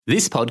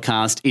This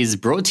podcast is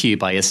brought to you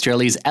by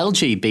Australia's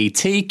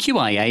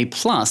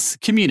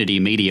LGBTQIA+ community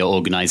media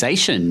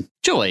organisation,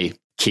 Joy.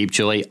 Keep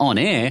Joy on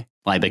air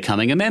by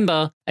becoming a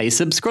member, a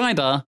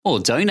subscriber, or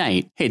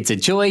donate. Head to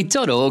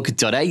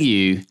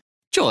joy.org.au.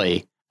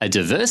 Joy, a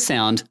diverse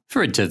sound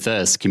for a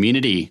diverse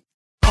community.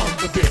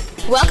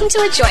 Welcome to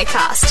a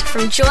Joycast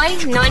from Joy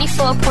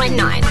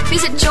 94.9.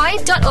 Visit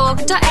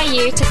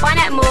joy.org.au to find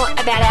out more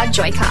about our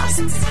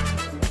Joycasts.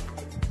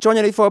 Joy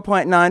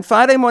 94.9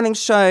 Friday morning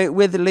show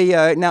with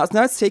Leo. Now, it's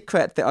no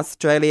secret that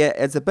Australia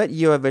is a bit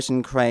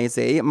Eurovision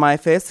crazy. My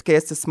first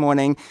guest this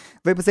morning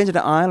represented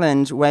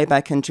Ireland way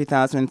back in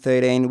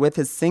 2013 with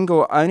his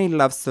single Only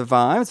Love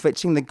Survives,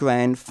 reaching the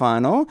grand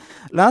final.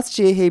 Last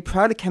year, he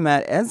proudly came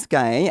out as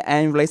gay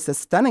and released a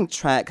stunning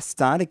track,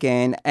 Start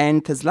Again,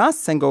 and his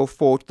last single,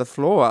 Fall to the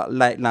Floor,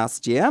 late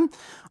last year.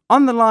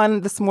 On the line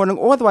this morning,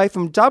 all the way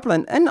from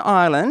Dublin in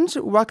Ireland,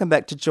 welcome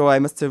back to Joy,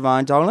 Mr.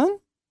 Ryan Dolan.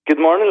 Good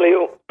morning,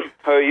 Leo.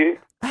 How are you?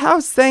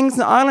 How's things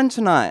in Ireland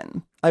tonight,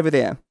 over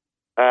there?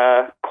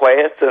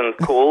 Quiet and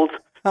cold,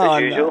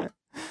 as usual. No.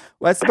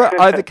 Well, it's a bit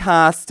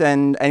overcast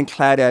and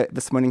cloudy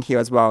this morning here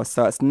as well,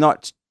 so it's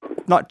not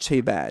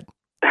too bad.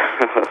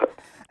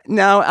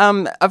 Now,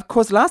 of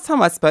course, last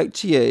time I spoke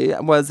to you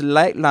was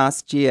late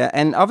last year,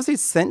 and obviously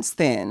since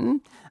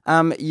then,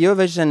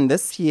 Eurovision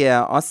this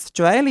year,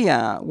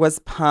 Australia was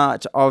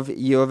part of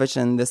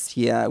Eurovision this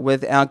year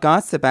with our guy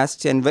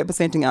Sebastian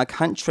representing our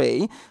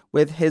country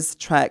with his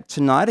track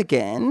Tonight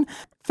Again.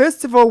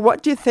 First of all,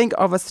 what do you think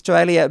of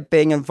Australia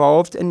being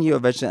involved in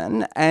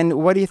Eurovision,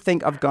 and what do you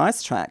think of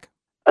Guy's track?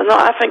 No,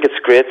 I think it's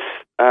great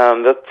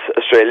that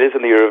Australia's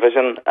in the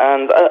Eurovision,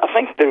 and I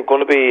think they're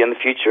going to be in the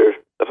future,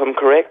 if I'm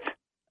correct.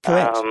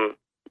 Correct. I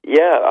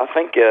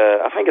think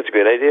it's a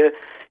great idea.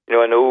 You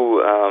know, I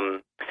know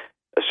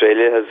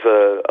Australia has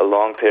a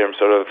long-term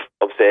sort of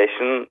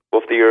obsession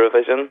with the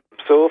Eurovision,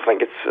 so I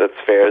think it's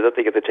fair that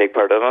they get to take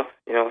part in it.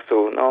 You know,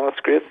 so no, that's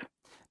great.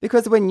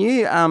 Because when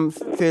you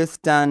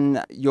first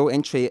done your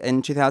entry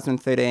in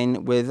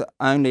 2013 with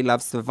Only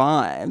Love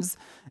Survives,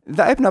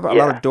 that opened up a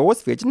lot of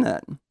doors for you, didn't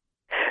it?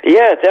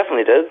 Yeah, it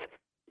definitely did.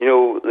 You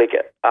know, like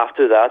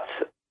after that,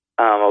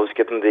 I was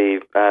getting the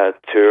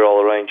tour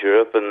all around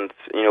Europe and,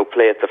 you know,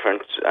 play at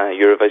different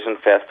Eurovision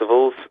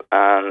festivals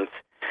and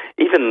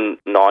even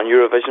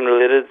non-Eurovision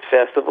related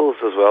festivals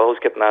as well. I was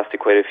getting asked to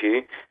quite a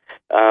few.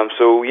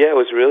 So yeah, it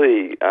was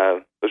really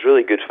a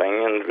good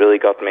thing and really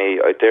got me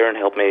out there and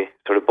helped me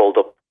sort of build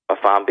up a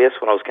fan base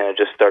when I was kind of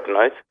just starting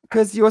out.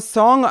 Because your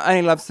song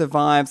Only Love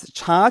Survives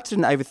charted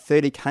in over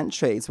 30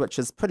 countries, which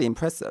is pretty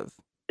impressive.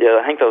 Yeah,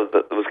 I think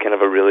that was kind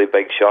of a really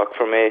big shock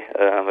for me.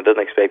 I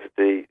didn't expect it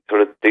to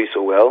sort of do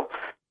so well,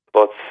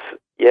 but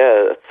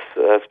yeah,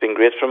 it's been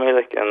great for me.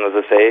 Like, and as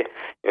I say,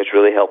 you know, it's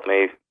really helped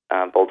me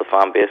build a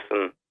fan base,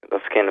 and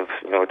that's kind of,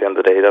 you know, at the end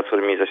of the day, that's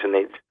what a musician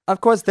needs. Of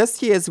course, this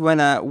year's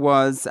winner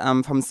was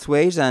from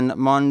Sweden,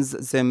 Måns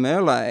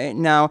Zelmerlöw.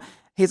 Now,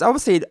 he's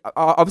obviously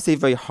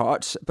very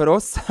hot, but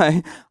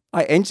also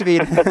I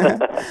interviewed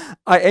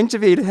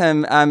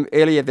him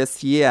earlier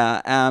this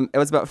year. It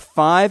was about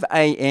 5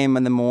 a.m.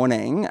 in the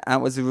morning.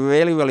 It was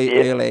really,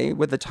 really early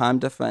with the time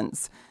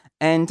difference.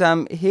 And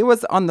he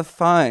was on the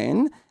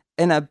phone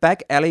in a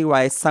back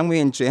alleyway somewhere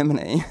in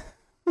Germany.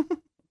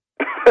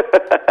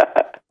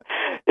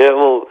 Yeah,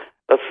 well,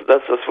 I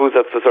suppose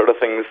that's the sort of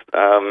things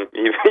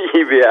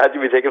you'd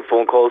be taking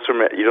phone calls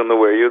from. You don't know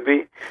where you'd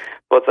be.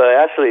 But I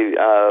actually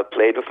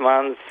played with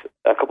Måns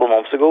a couple of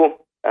months ago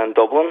in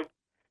Dublin.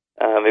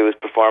 He was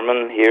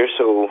performing here,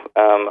 so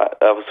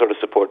I was sort of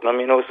supporting him,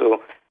 you know.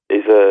 So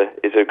he's a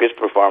good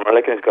performer,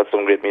 like, and he's got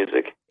some great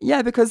music.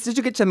 Yeah, because did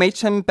you get to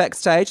meet him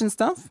backstage and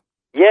stuff?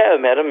 Yeah, I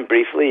met him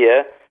briefly.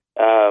 Yeah,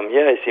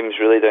 he seems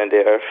really down to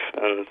earth,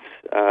 and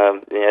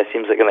he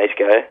seems like a nice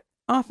guy.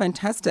 Oh,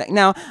 fantastic.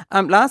 Now,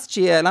 last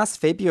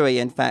February,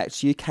 in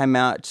fact, you came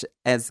out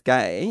as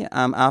gay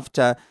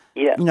after,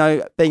 you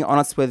know, being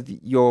honest with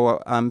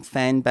your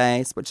fan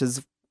base, which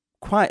is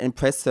quite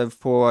impressive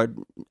for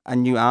a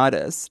new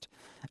artist.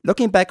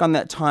 Looking back on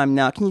that time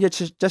now, can you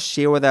just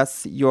share with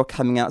us your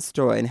coming out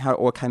story and how it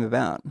all came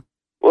about?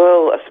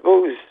 Well, I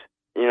suppose,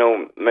 you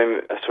know,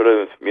 my sort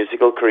of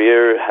musical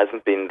career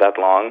hasn't been that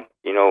long.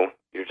 You know,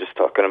 you're just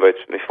talking about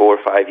maybe 4 or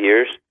 5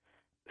 years.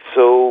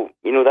 So,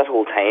 you know, that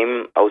whole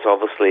time I was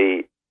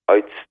obviously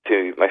out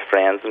to my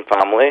friends and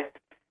family,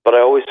 but I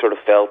always sort of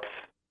felt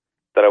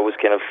that I was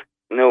kind of,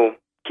 you know,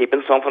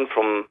 keeping something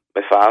from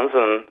my fans,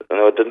 and, you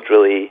know, I didn't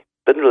really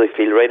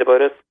feel right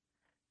about it.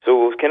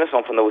 So it was kind of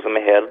something that was in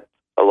my head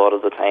a lot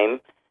of the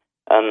time,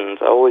 and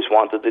I always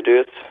wanted to do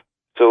it.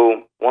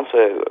 So when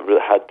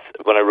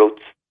I wrote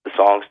the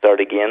song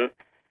Start Again,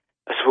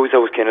 I suppose that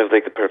was kind of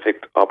like the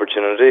perfect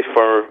opportunity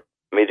for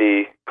me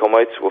to come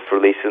out with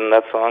releasing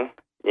that song.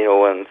 You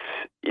know, and,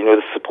 you know,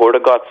 the support I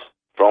got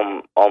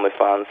from all my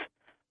fans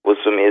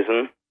was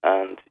amazing,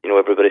 and, you know,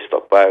 everybody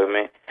stuck by with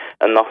me,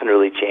 and nothing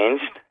really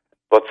changed,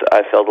 but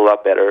I felt a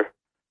lot better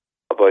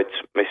about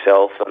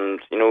myself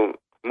and, you know,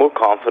 more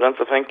confident,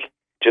 I think,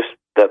 just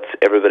that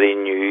everybody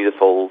knew the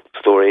full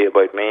story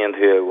about me and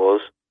who I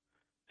was.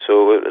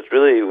 So it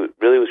really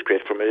was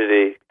great for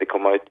me to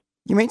come out.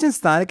 You mentioned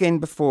Start Again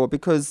before,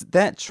 because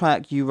that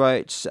track you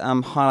wrote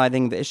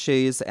highlighting the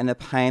issues and the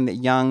pain that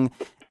young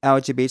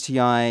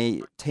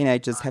LGBTI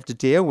teenagers have to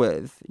deal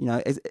with. You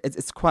know,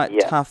 it's quite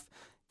tough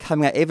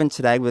coming out even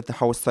today with the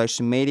whole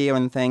social media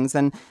and things.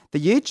 And the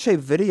YouTube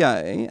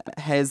video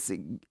has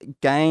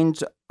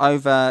gained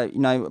over,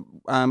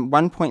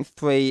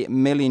 1.3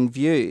 million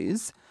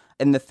views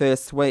in the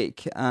first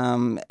week.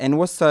 And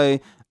also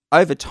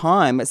over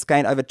time, it's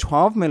gained over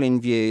 12 million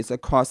views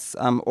across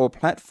all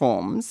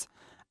platforms.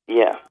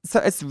 Yeah. So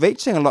it's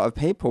reaching a lot of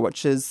people,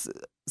 which is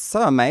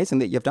so amazing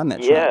that you've done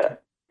that track.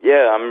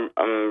 Yeah,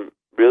 I'm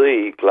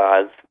really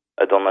glad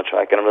I've done that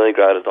track, and I'm really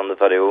glad I've done the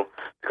video,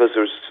 because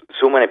there's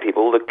so many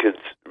people that could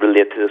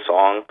relate to the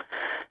song,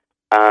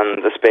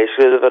 and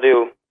especially the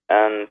video.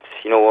 And,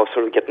 I was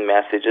sort of getting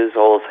messages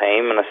all the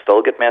time, and I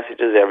still get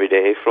messages every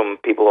day from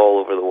people all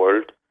over the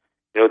world,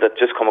 that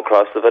just come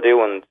across the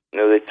video, and,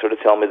 they sort of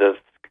tell me that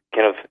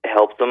kind of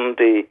helped them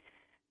to,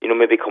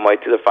 maybe come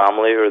out to their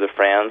family or their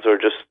friends or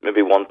just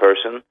maybe one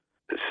person.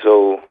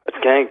 So it's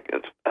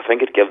I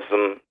think it gives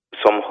them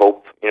some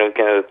hope,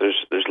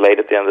 there's light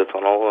at the end of the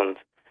tunnel. And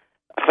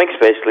I think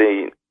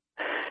especially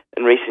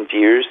in recent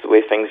years, the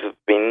way things have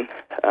been,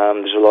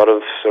 there's a lot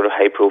of sort of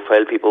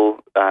high-profile people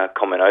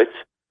coming out,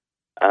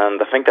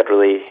 and I think that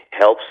really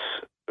helps.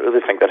 I really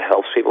think that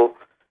helps people.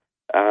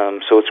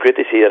 So it's great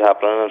to see it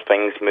happening and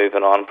things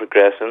moving on,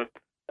 progressing.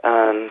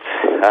 And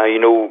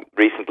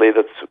recently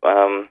that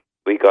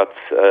we got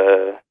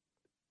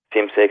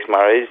same-sex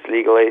marriage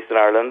legalised in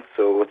Ireland,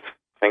 so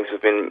things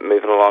have been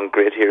moving along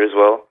great here as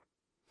well.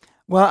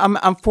 Well,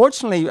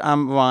 unfortunately,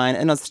 Ryan,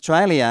 in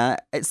Australia,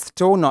 it's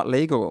still not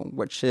legal,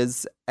 which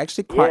is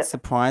actually quite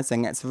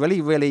surprising. It's really,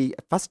 really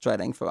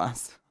frustrating for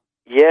us.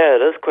 Yeah,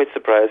 it is quite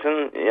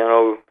surprising.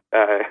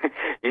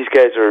 These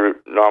guys are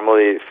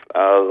normally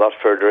a lot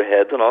further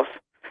ahead than us,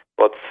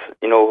 but,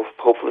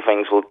 hopefully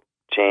things will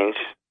change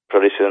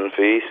pretty soon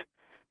for you.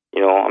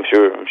 I'm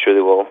sure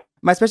they will.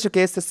 My special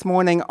guest this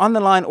morning on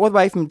the line all the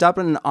way from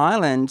Dublin,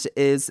 Ireland,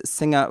 is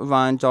singer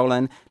Ryan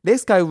Dolan.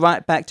 Let's go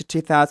right back to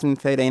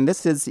 2013.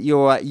 This is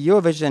your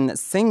Eurovision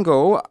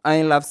single,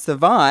 Only Love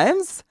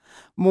Survives.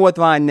 More with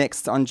Ryan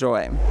next on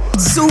Joy.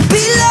 So be loved,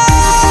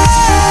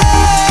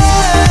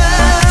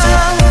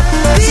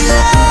 be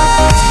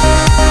loved,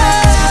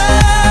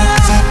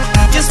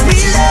 just be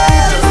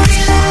loved,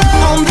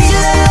 only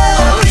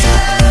loved,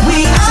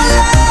 we are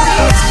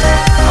loved,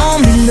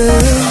 only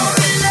loved.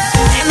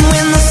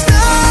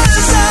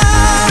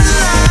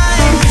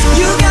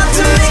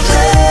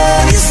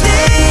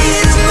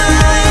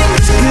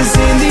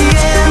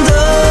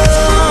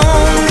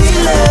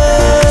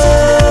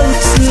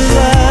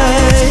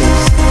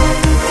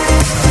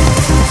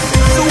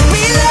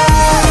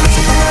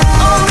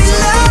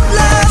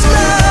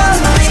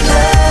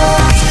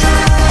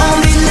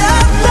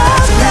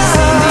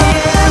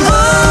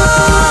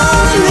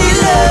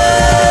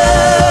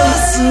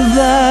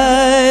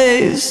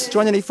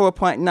 Joy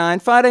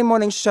 94.9 Friday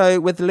morning show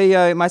with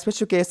Leo. My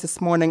special guest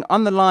this morning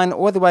on the line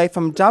all the way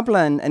from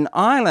Dublin in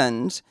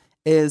Ireland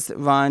is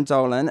Ryan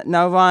Dolan.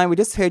 Now, Ryan, we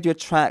just heard your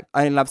track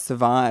Only Love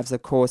Survives,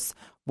 of course,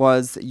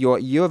 was your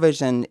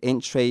Eurovision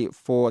entry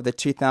for the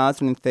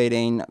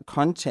 2013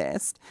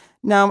 contest.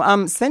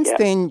 Now, since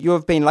then,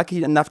 you've been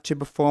lucky enough to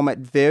perform at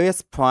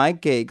various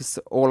Pride gigs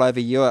all over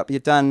Europe.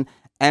 You've done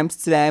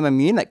Amsterdam and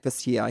Munich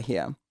this year, I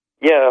hear.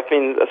 Yeah, I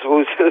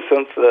suppose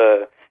since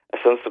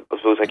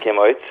I came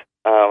out,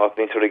 I've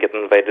been sort of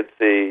getting invited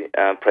to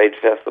Pride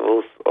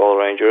festivals all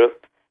around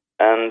Europe,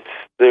 and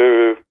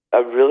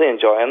I'm really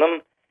enjoying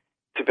them.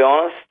 To be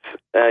honest,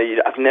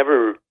 I've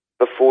never,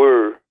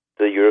 before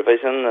the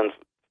Eurovision, and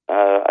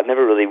I'd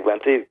never really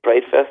went to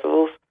Pride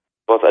festivals,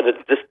 but I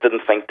just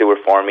didn't think they were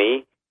for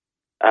me.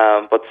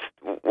 But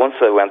once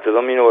I went to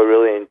them, I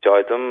really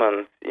enjoyed them,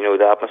 and,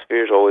 the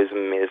atmosphere is always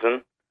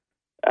amazing.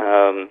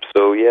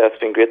 So, yeah, it's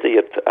been great to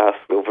get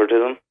asked over to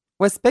them.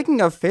 Well, speaking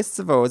of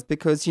festivals,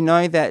 because you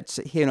know that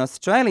here in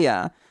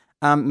Australia,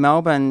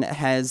 Melbourne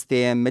has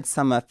their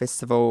Midsummer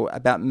Festival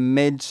about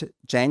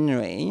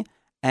mid-January,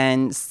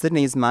 and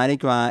Sydney's Mardi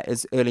Gras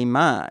is early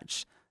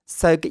March.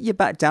 So get your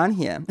butt down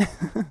here.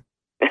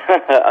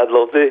 I'd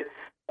love to.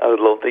 I would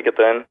love to get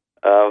down.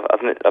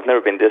 I've never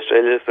been to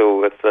Australia,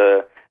 so it's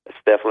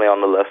definitely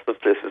on the list of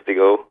places to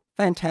go.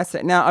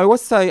 Fantastic. Now, I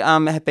also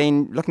have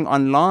been looking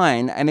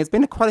online, and there's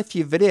been quite a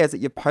few videos that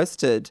you've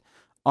posted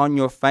on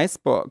your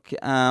Facebook.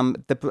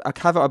 A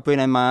cover of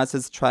Bruno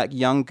Mars's track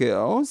Young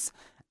Girls,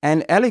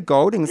 and Ellie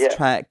Goulding's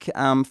track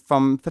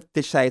from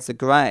 50 Shades of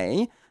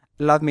Grey,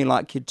 Love Me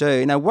Like You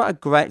Do. Now, what a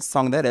great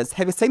song that is.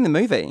 Have you seen the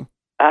movie?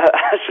 I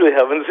actually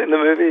haven't seen the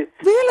movie.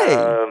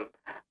 Really?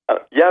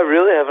 Yeah, I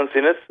really haven't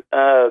seen it.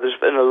 There's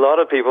been a lot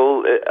of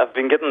people, I've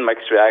been getting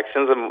mixed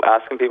reactions. I'm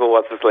asking people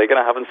what's it like, and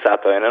I haven't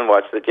sat down and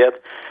watched it yet.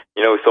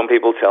 Some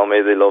people tell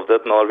me they loved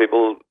it, and other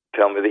people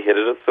tell me they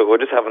hated it, so I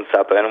just haven't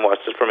sat down and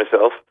watched it for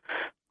myself.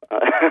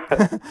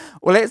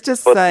 Well, let's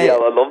just say... Yeah,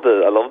 I love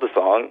the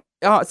song.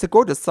 Oh, it's a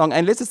gorgeous song.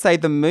 And let's just say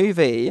the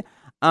movie,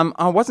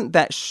 I wasn't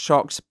that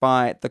shocked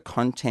by the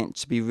content,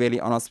 to be really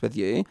honest with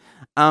you.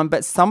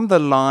 But some of the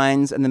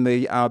lines in the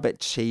movie are a bit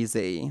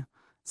cheesy.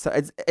 So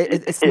it's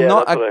Yeah,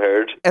 not that's what I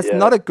heard. it's Yeah.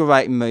 not a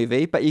great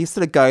movie, but you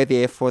sort of go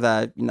there for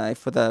the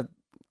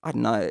I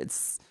don't know,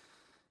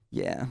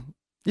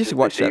 you should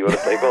watch See it. what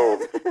it's like. Well,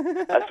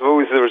 I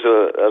suppose there was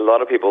a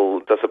lot of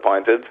people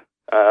disappointed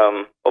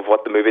of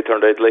what the movie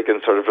turned out like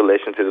in sort of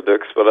relation to the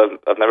books, but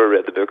I've never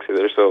read the books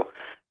either, so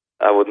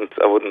I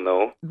wouldn't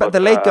know. But the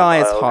lead guy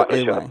is I'll hot give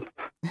it a anyway.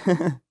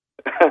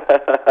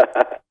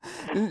 shot.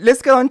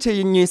 Let's go on to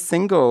your new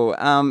single.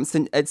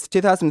 So it's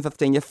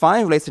 2015. You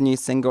finally released a new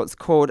single. It's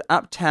called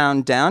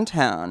Uptown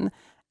Downtown,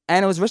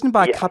 and it was written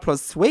by a couple of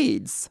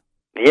Swedes.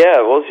 Yeah,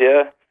 it was,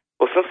 yeah.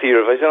 Well, since the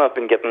Eurovision, I've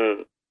been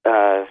getting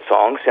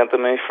songs sent to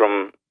me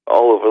from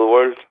all over the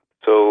world.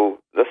 So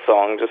this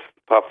song just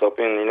popped up,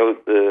 and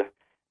the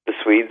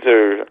Swedes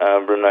are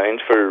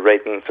renowned for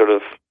writing sort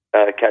of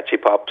catchy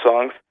pop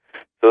songs.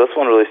 So this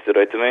one really stood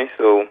out to me.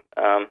 So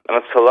and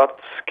it's a lot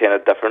kind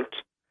of different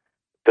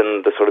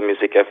than the sort of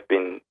music I've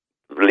been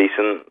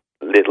releasing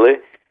lately.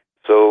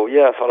 So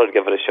yeah, I thought I'd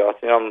give it a shot.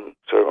 I'm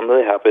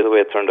really happy the way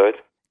it turned out.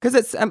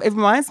 Because it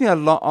reminds me a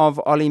lot of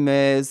Ollie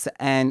Murs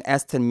and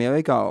Aston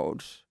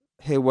Marigold,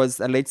 who was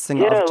a lead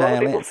singer of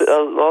JLS.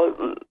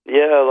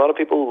 A lot of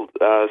people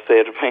say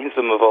it reminds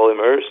them of Ollie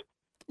Murs.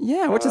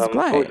 Yeah, which is I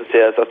great.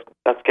 suppose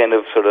that's kind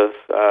of sort of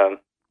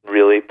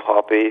really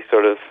poppy,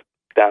 sort of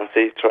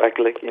dancey track,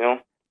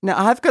 Now,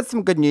 I've got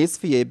some good news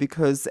for you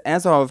because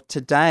as of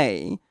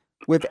today,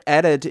 we've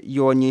added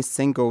your new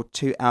single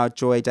to our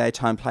Joy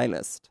Daytime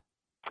playlist.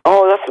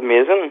 Oh, that's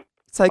amazing.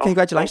 So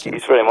congratulations.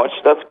 Thank you very much.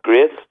 That's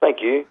great.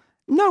 Thank you.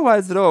 No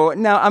worries at all.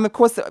 Now, of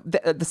course,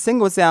 the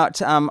single's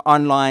out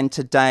online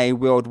today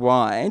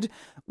worldwide.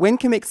 When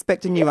can we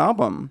expect a new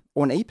album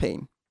or an EP?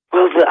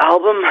 Well, the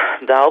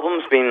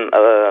album's been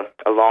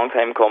a long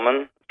time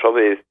coming.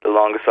 Probably the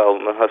longest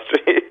album in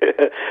history.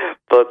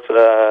 But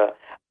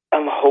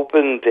I'm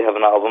hoping to have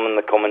an album in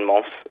the coming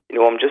months.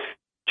 I'm just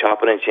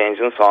chopping and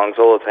changing songs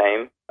all the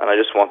time, and I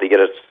just want to get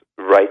it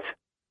right.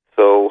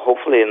 So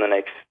hopefully in the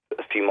next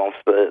few months,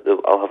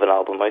 I'll have an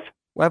album out.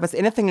 Well, if it's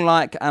anything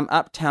like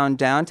Uptown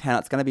Downtown,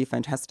 it's going to be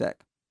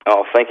fantastic.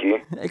 Oh, thank you.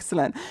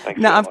 Excellent. Thanks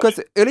Now, very of course,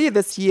 much. earlier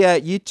this year,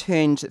 you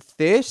turned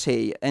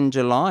 30 in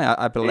July,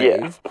 I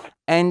believe. Yeah.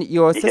 And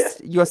your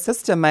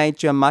sister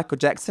made you a Michael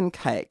Jackson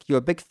cake. You're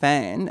a big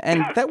fan,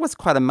 and that was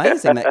quite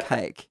amazing, that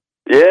cake.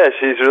 Yeah,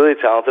 she's really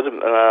talented,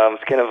 and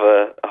it's kind of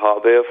a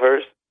hobby of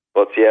hers.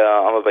 But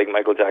yeah, I'm a big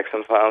Michael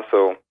Jackson fan,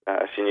 so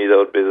she knew that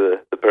would be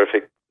the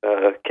perfect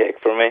cake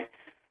for me.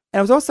 And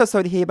I was also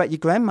sorry to hear about your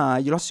grandma.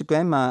 You lost your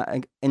grandma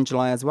in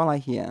July as well, I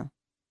hear.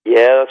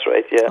 Yeah, that's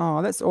right, yeah.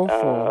 Oh, that's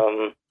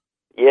awful.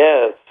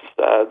 Yeah, it's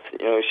sad.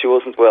 She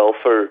wasn't well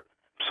for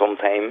some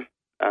time,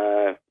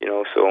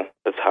 so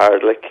it's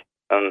hard,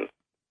 and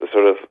there's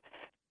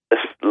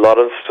a lot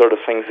of sort of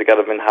things that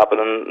have been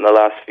happening in the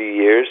last few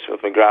years.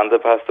 With my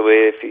granddad passed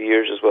away a few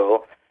years as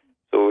well.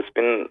 So it's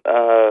been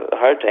a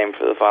hard time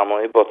for the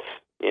family, but,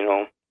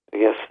 I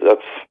guess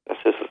that's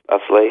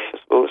life, I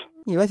suppose.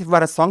 You have to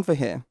write a song for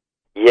her.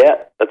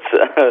 Yeah,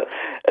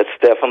 it's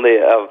definitely,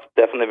 I've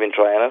definitely been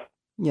trying it.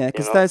 Yeah,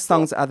 because those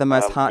songs are the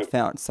most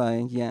heartfelt,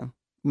 so yeah,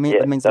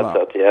 it means a lot.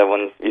 That's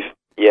it,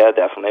 yeah,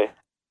 definitely.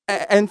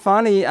 And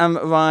finally,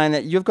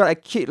 Ryan, you've got a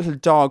cute little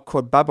dog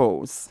called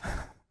Bubbles.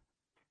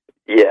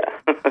 Yeah.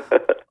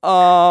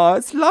 Oh,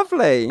 it's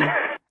lovely.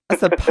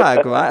 It's a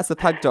pug, right? It's a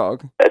pug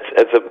dog.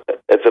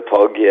 It's a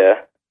pug,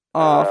 yeah.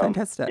 Oh,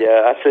 fantastic.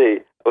 Yeah, actually,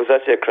 it was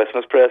actually a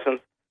Christmas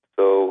present,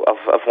 so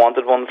I've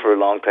wanted one for a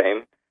long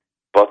time,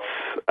 but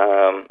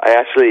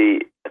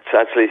it's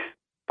actually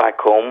back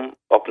home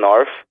up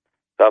north.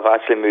 So I've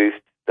actually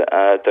moved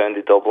down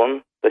to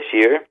Dublin this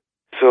year.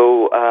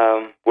 So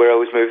where I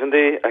was moving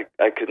to,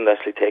 I couldn't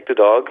actually take the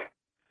dog.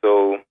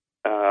 So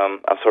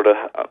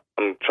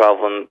I'm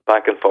traveling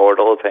back and forward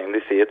all the time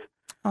to see it.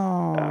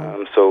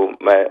 Oh. So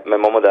my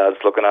mum and dad's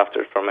looking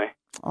after it for me.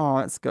 Oh,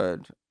 it's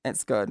good.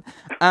 It's good.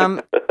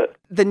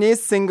 The new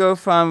single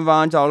from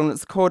Ryan Dolan,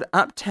 it's called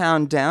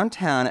Uptown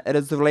Downtown. It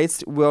is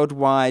released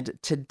worldwide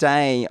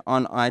today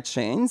on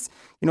iTunes.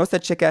 You can also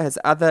check out his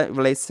other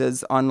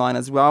releases online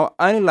as well.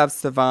 Only Love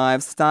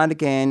Survives, Start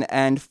Again,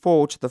 and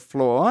Fall to the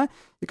Floor.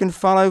 You can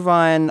follow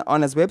Ryan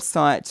on his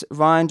website,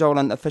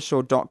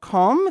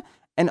 ryandolanofficial.com,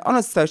 and on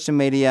his social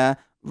media,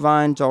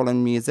 Ryan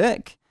Dolan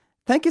Music.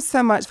 Thank you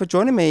so much for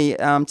joining me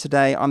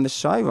today on the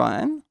show,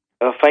 Ryan.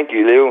 Thank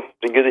you, Leo. It's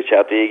been good to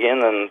chat to you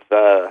again, and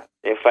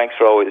thanks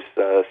for always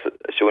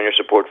showing your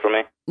support for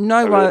me.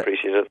 I really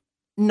appreciate it.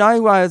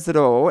 No worries at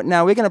all.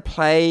 Now, we're going to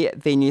play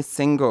the new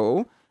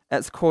single.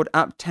 It's called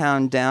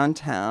Uptown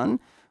Downtown.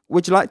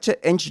 Would you like to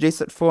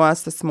introduce it for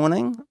us this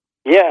morning?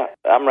 Yeah,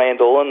 I'm Ryan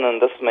Dolan,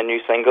 and this is my new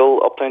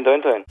single, Uptown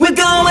Downtown. We're going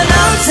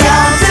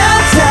uptown,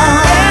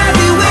 downtown,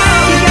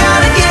 everywhere you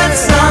gotta get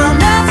some.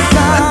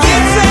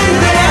 Get some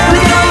there.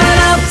 We're going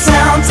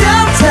uptown,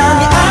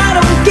 downtown, I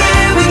don't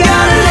care, we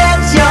gotta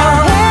let your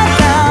hair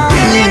down.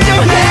 Let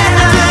your hair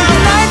out.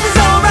 Life is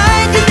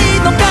alright, you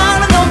need no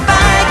collar, no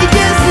fight, you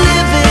just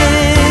live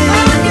it.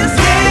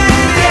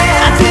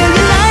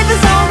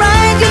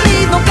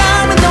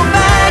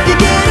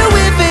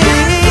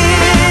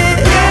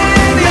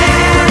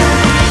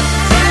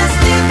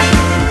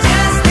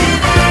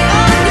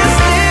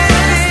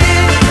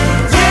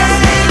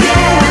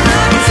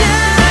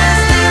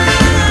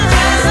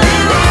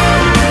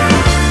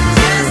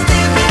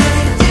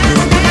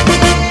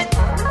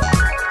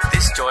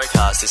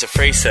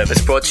 free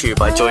service brought to you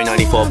by Joy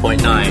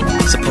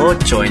 94.9.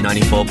 Support Joy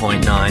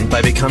 94.9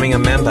 by becoming a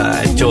member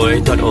at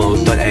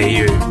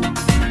joy.org.au.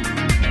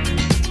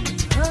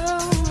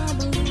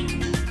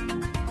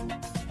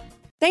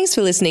 Thanks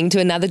for listening to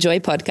another Joy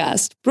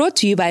podcast, brought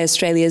to you by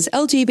Australia's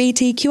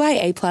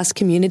LGBTQIA+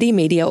 community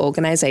media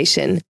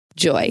organisation,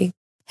 Joy.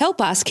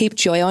 Help us keep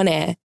Joy on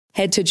air.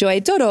 Head to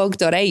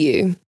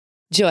joy.org.au.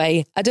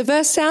 Joy, a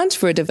diverse sound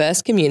for a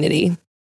diverse community.